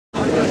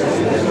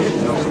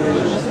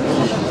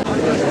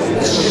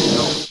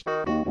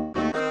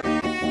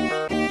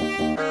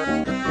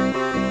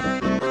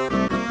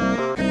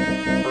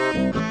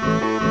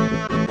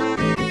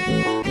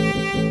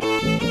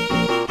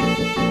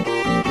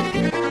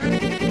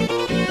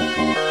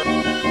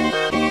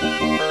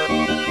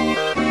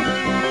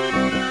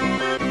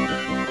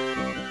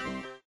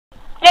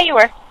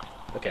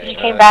Okay. You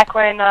came back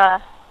when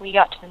we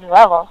got to the new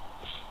level.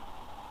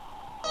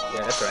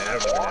 Yeah, that's right. I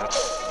remember now.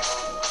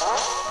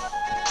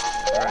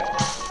 Alright.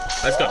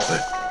 Let's go.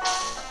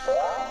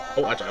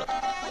 Oh, watch out.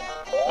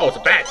 Oh, it's a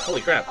bat!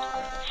 Holy crap.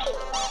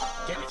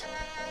 Damn it.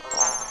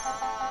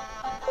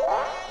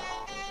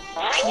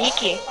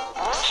 Sneaky.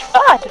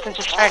 Ah, it doesn't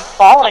just try and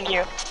fall on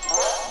you.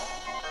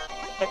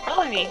 They're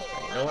probably me.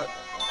 You know what?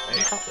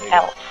 Hey, Something there you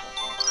else. go.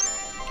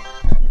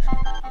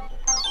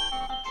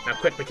 Now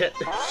quick, pretend...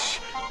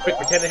 quick,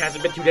 pretend it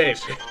hasn't been 2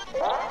 days.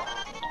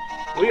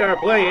 We are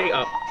playing...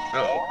 Oh.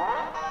 Uh-oh.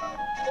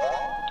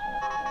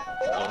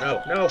 Oh,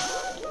 no. No.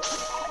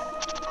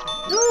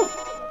 No!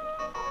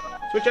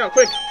 Switch out,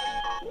 quick!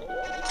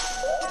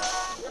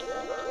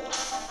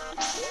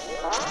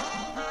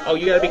 Oh,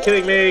 you gotta be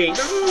kidding me!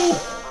 No!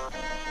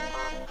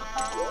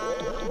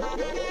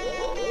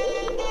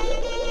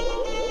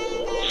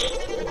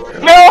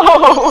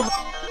 No!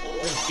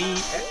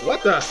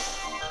 What the?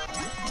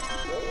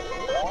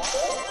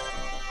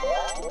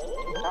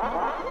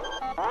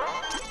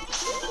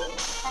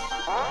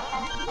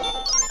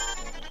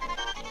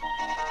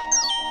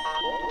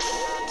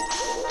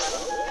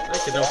 I'd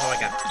like to know how I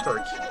got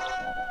hurt.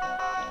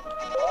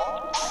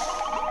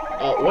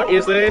 Oh, what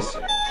is this?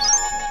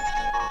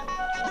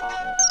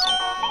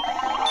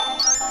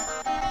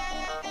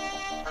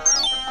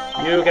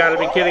 You gotta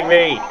be kidding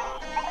me!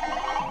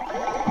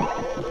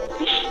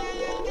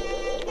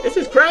 This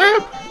is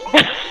crap!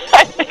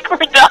 I think we're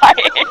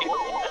dying.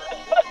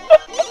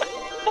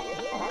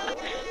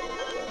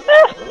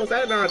 What was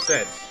that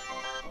nonsense?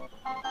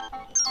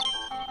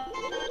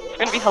 It's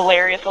gonna be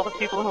hilarious, all the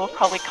people who will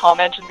probably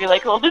comment and be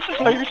like, well, this is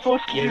how you're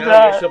supposed to do You're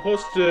that.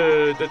 supposed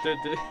to...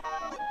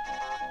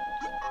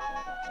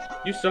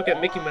 You suck at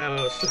Mickey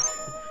Mouse.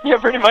 Yeah,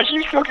 pretty much.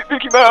 You suck at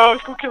Mickey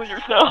Mouse. Go kill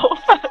yourself.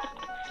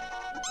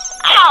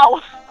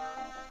 Ow!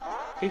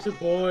 He's a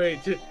boy.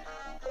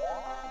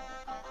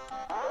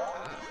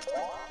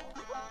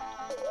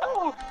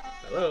 Oh.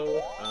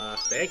 Hello.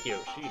 Thank you.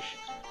 Sheesh.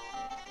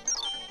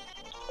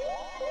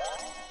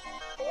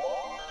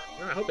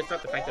 No, I hope it's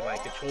not the fact that my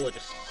controller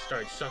just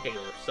started sucking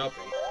or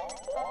something.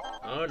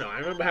 Oh no, I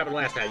remember what happened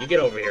last time. You get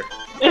over here.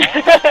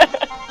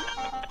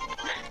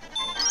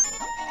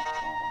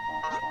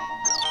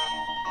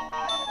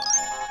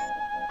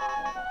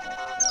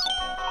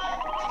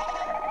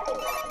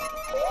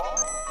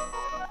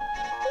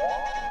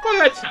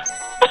 What?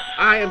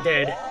 I am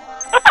dead.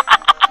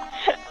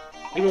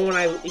 Even when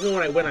I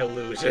win, I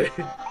lose.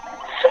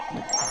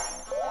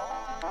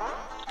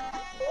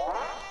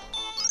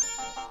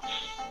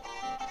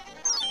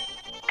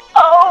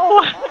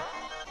 Oh!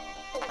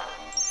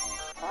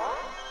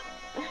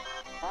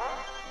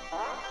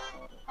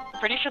 I'm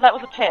pretty sure that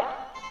was a pit.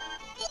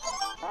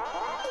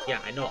 Yeah,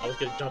 I know. I was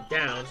gonna jump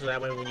down so that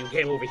way when you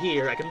came over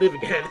here, I can live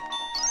again.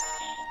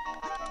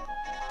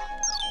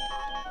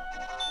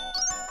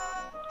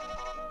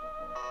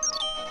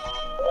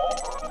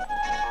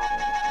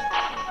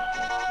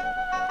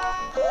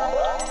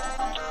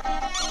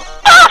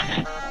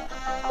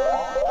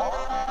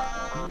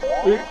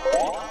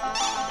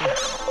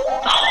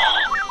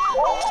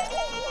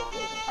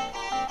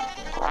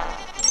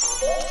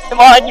 Come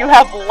on, you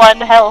have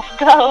 1 health.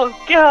 Go,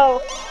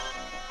 go.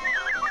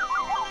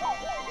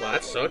 Well,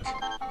 that sucked.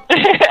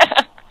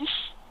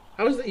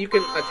 How is it you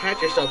can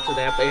attach yourself to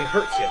that, but it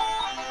hurts you?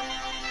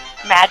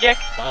 Magic?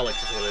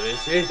 Bollocks is what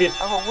it is.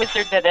 Oh, a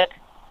wizard did it.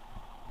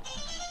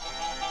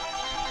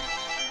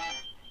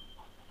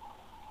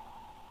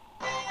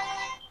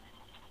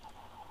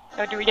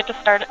 Oh, do we get to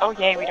start? Oh,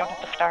 yay, we don't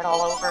have to start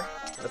all over.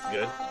 That's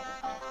good.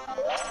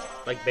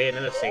 Like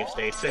Bayonetta save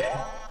states.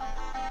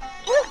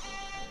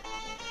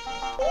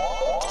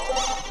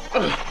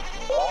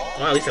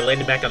 Well, at least I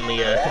landed back on the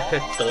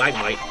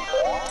stalagmite.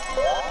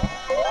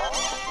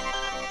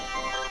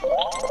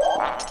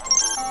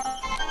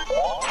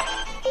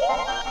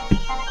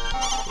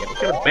 Yeah, but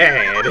kind of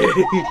bad.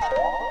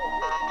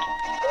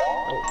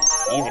 Oh,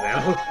 easy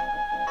now.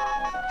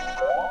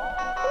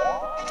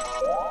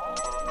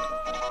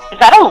 Is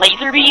that a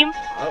laser beam?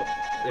 Oh,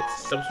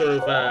 it's some sort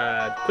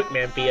of quick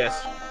man BS.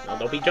 No,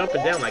 don't be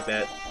jumping down like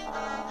that.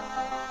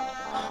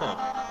 Huh.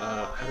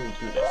 How do we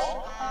do this?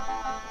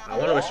 I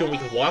want to assume we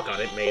can walk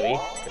on it, maybe.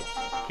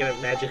 Can't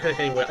imagine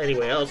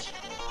anywhere else.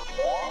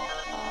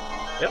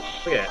 Yep,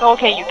 look at that.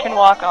 Okay, you can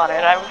walk on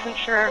it. I wasn't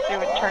sure if it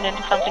would turn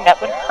into something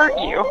that would hurt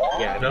you.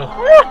 Yeah, I know.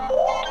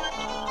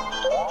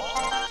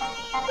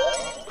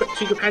 Quick,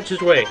 secret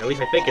passage way. At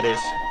least I think it is.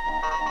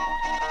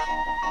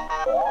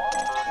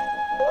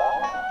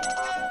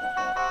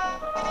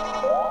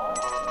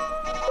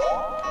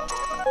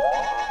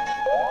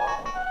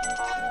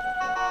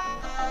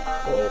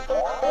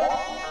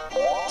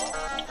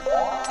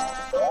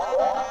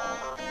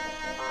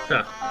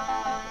 Huh.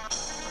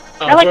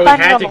 Oh, I like where we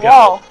climbing had on to the go.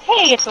 wall.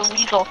 Hey, it's a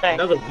weasel thing.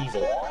 Another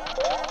weasel.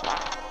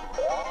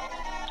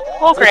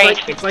 Well, great.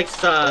 It's like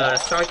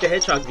Sonic the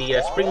Hedgehog,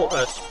 the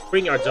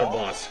Spring Yard Zone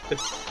boss.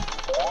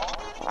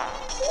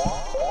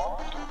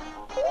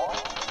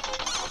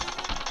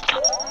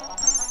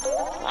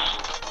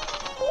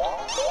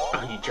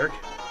 Oh, you jerk.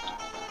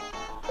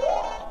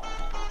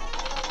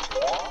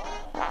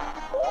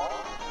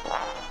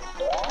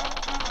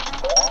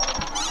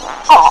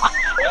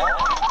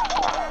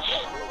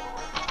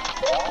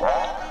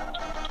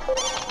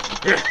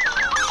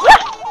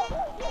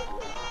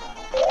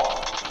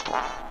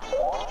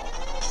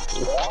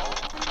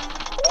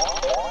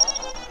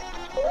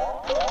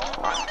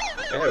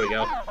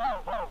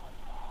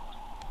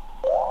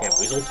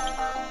 weasel.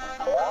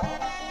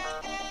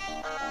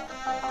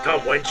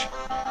 Come, wench.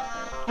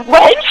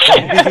 Wench?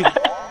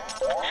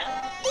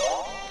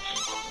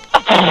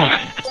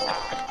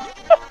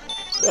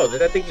 Whoa, did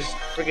that thing just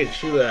friggin'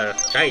 shoot a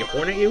giant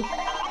horn at you?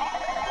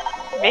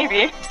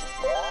 Maybe.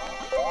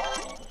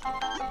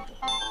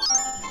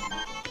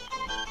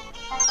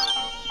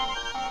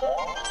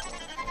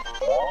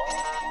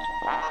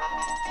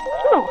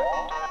 Ooh.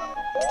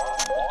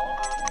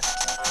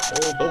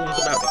 No bones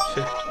about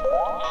it.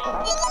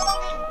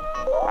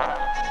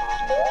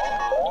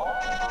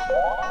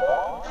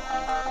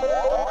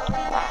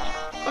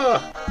 Oh,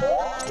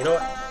 you know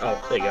what? Oh,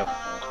 there you go.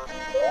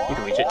 You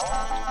can reach it.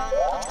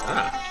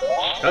 Ah.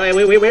 Oh,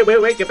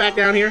 wait, get back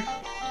down here.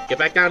 Get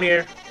back down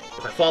here.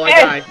 If I fall, I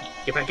die.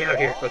 Get back out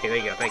here. Okay, there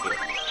you go, thank you.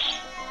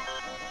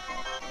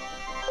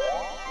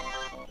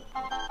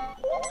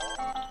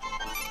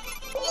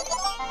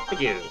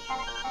 Thank you.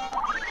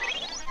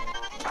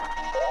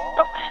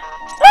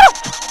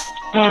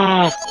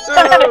 No!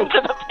 No!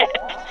 Into the pit.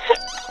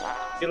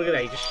 See, look at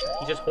that, he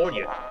just horned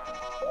you.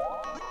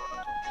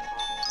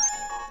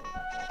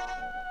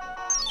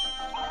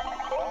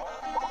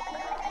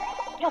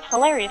 Yeah, it's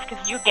hilarious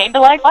because you gained a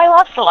life, I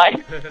lost a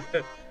life. This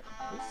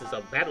is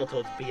a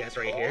Battletoads BS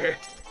right here.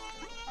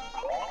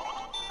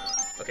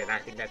 Okay, I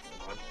think that's the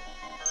one.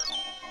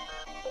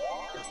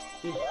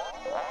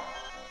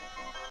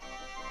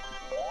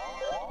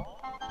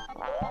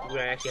 We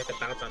actually have to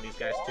bounce on these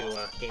guys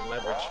to gain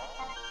leverage.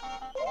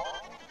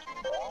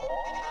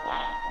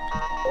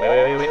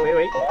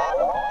 Wait.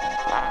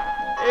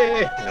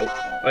 Nope.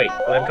 Wait,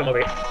 let him come over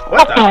here.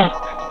 What the?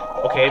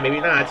 Okay, maybe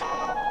not.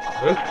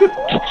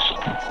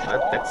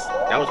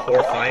 That was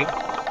horrifying.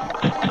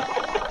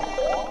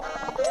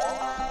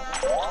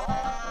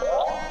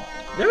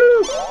 No!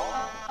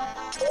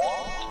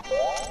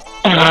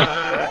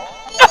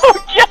 Oh,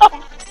 jump!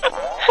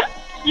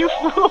 You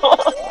fool!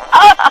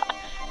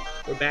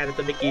 We're bad at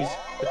the Mickeys.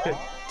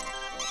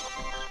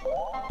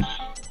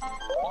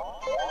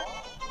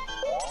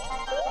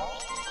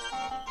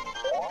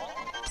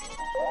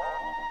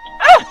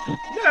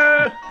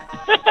 No!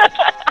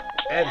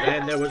 And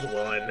then there was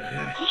one.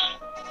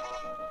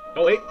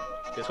 Oh wait,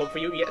 there's hope for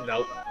you? Yeah,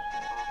 no.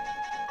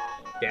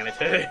 Damn it.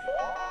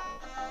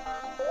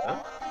 Huh?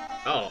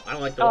 Oh, I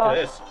don't like the look of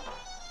this.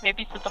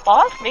 Maybe it's the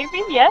boss?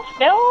 Maybe? Yes?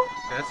 No?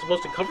 That's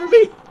supposed to cover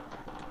me?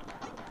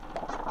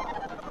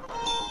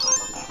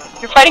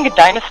 You're fighting a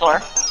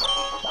dinosaur.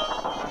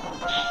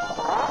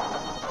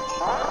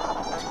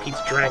 It's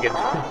Pete's dragon.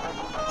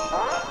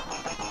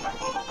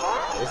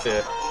 It's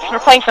a... We're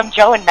playing some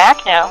Joe and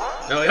Mac now.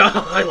 Oh, yeah,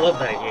 I love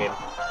that game.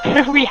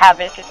 We have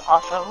it. It's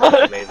awesome.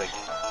 That's amazing.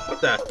 What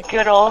the? The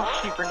good old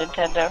Super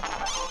Nintendo.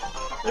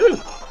 Ooh.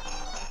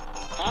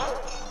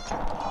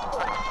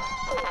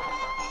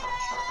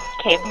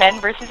 Cavemen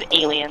versus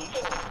aliens.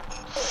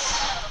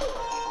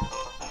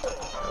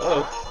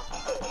 Hello.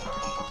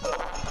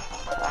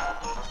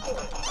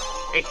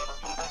 Hey.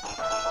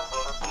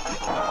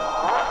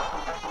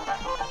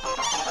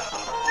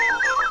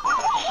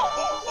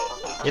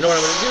 You know what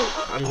I'm going to do?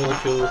 I'm going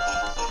to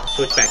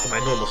switch back to my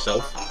normal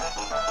self.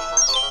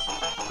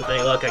 With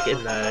any luck, I can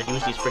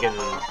use these friggin'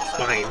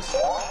 spines.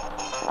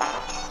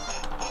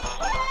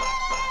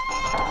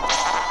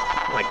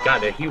 Oh my god,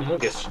 they're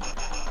humongous.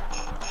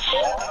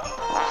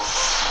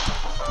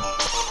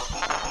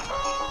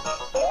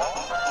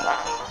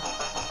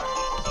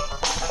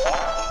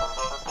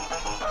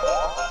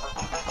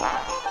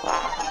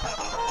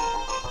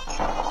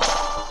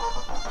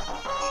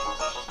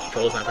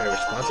 Control's not very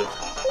responsive.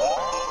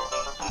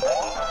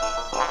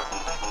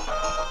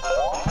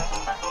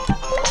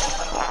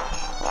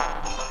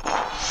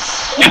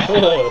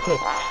 Oh,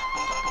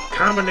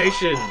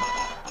 combination.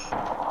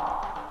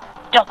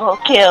 Double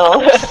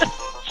kill.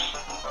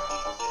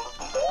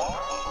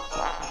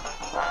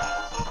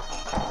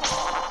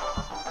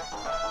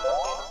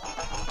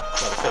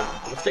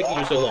 What's taking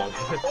you so long?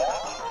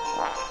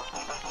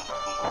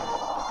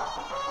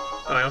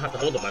 Oh, I don't have to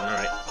hold the button. All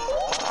right,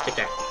 take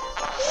that.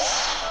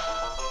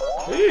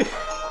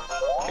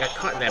 Got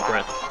caught in that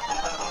breath.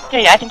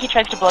 Yeah, I think he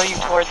tries to blow you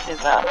towards his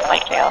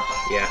spike tail.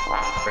 Yeah,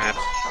 perhaps.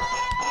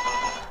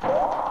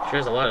 Sure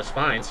has a lot of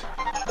spines.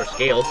 Or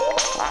scales.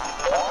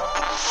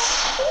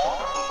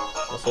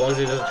 Well, so long as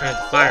he doesn't try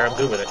to fire, I'm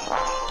good with it.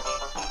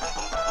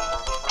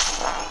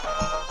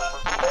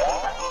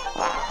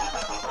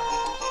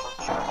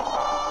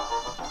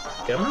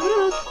 Come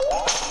on!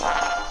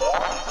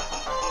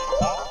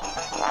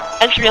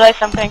 I just realized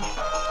something.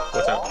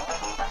 What's up?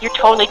 You're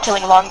totally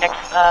killing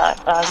Longneck's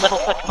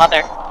Littlefoot's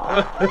mother.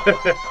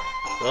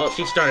 Well,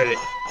 she started it.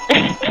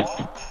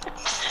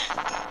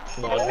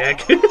 Long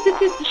neck.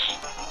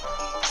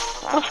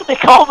 That's what they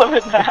call them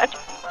in that.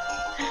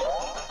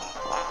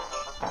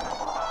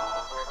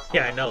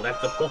 Yeah, I know, that's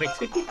the point.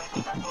 Come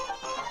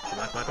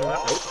on.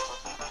 Nope.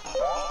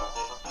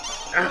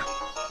 Ah!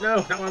 No,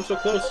 not when I'm so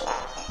close.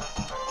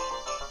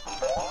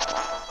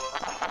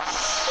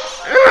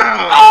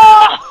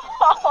 Ah!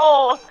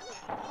 Oh!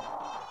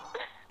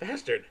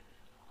 Bastard.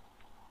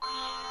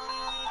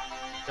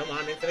 Come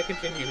on, infinite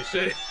continues.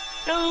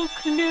 So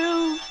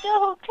close,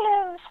 so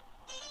close.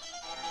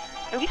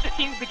 At least it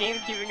seems the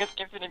game's giving us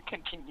infinite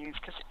continues,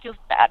 because it feels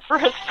bad for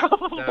us,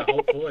 probably.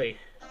 Hopefully.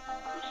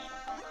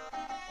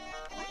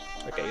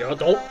 Okay, y'all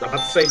don't. I'm about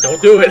to say,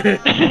 don't do it.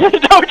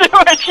 Don't do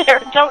it,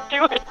 Sharon. Don't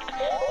do it.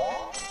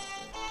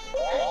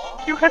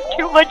 You have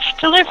too much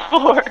to live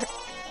for.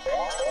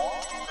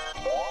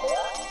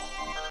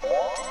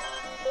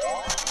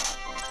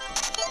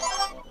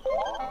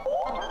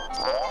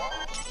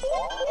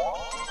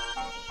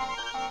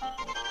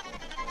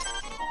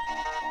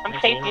 I'm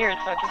safe here,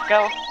 so just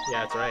go.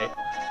 Yeah, that's right.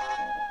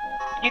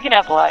 You can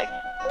have life.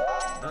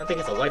 I don't think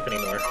it's a life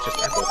anymore. It's just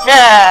apples.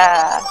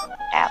 Yeah,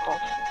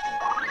 apples.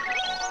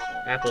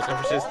 Apples.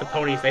 Ever since the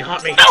ponies, they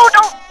haunt me. No,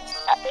 no!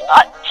 That's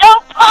not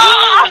jump!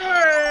 Ah!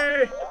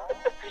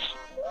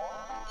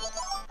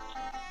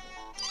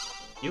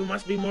 You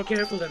must be more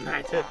careful than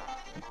that. Well,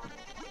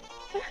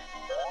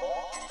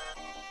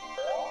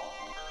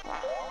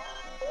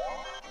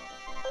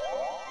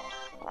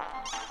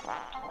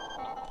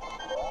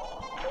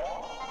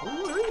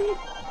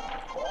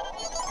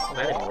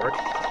 that didn't work. Oh,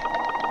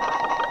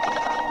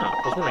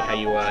 I was wondering how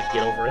you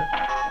get over it.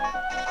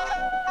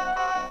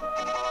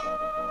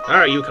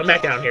 Alright, you come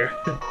back down here.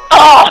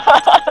 Oh!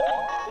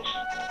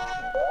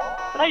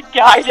 But I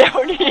die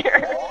down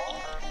here.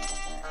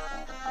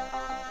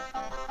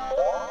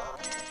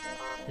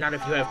 Not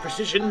if you have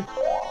precision.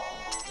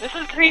 This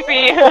is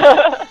creepy.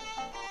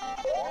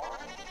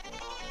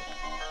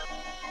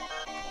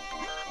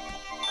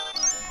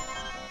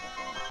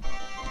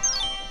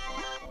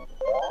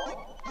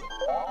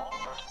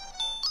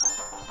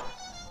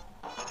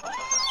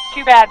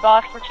 Too bad,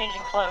 boss. We're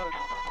changing clothes.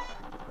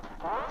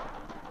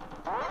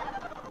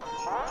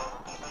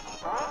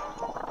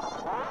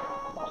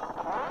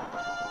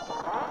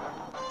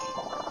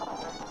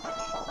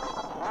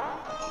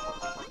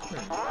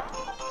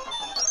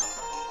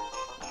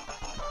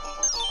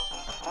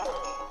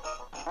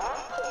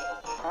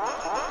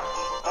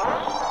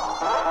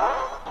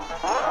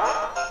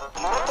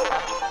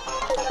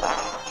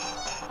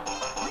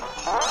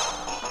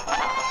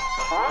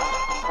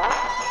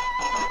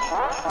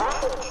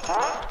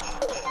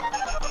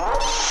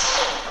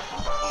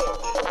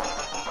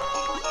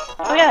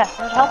 Oh yeah, it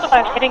would help if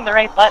I was hitting the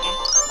right button.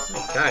 Oh my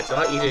god, it's a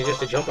lot easier just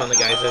to jump on the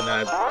guys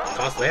and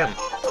toss them.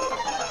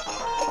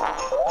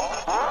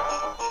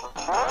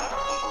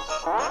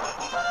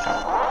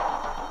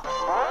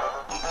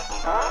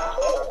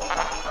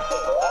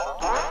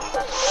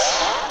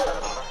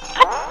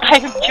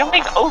 I'm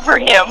jumping over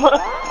him.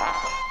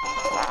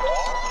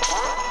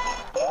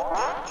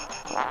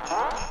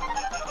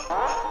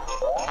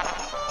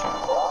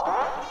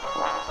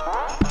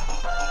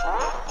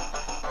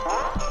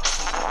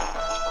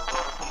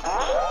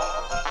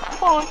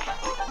 Bonk.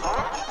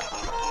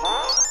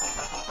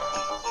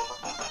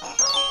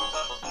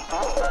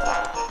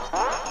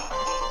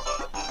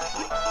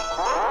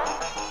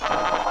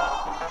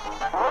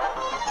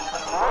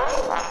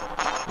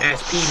 Mass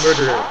P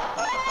murderer.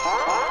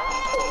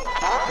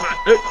 Come on.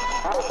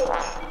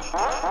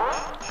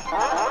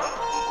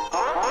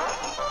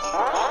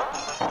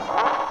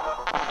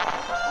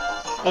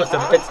 Oh,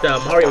 it's the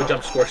Mario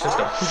jump score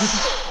system.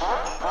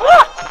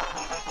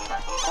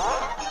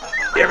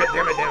 Damn it,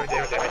 damn it, damn it,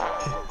 damn it, damn it.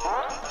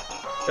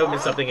 That would have been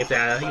something if he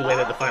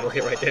landed the final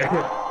hit right there.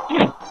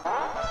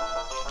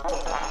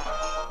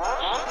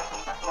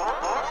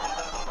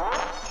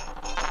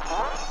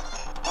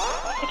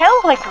 They kind of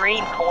look like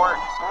green corn.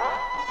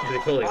 They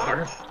totally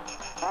are.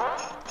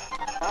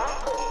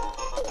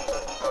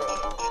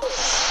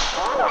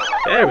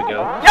 There we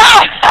go.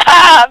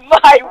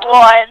 My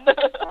one!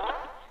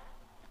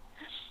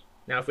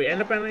 Now, if we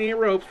end up on any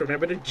ropes,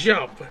 remember to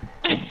jump.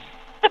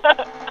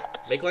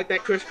 Make like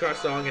that crisscross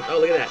song, and oh,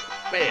 look at that.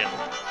 Bam!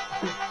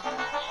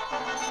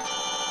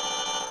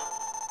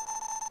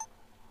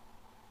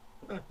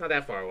 Not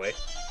that far away.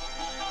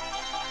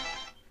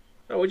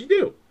 Oh, what'd you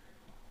do?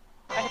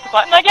 I hit the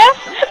button, I guess?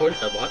 Push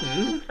the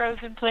button.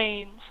 Frozen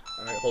plains.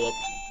 Alright, hold up.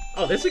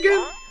 Oh, this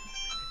again?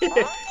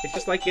 It's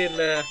just like in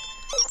the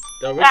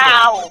original.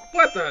 Ow! One.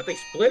 What the? They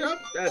split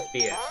up? That's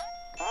BS.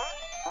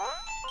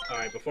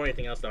 Alright, before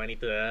anything else, though, I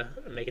need to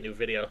make a new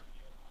video.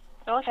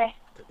 Okay.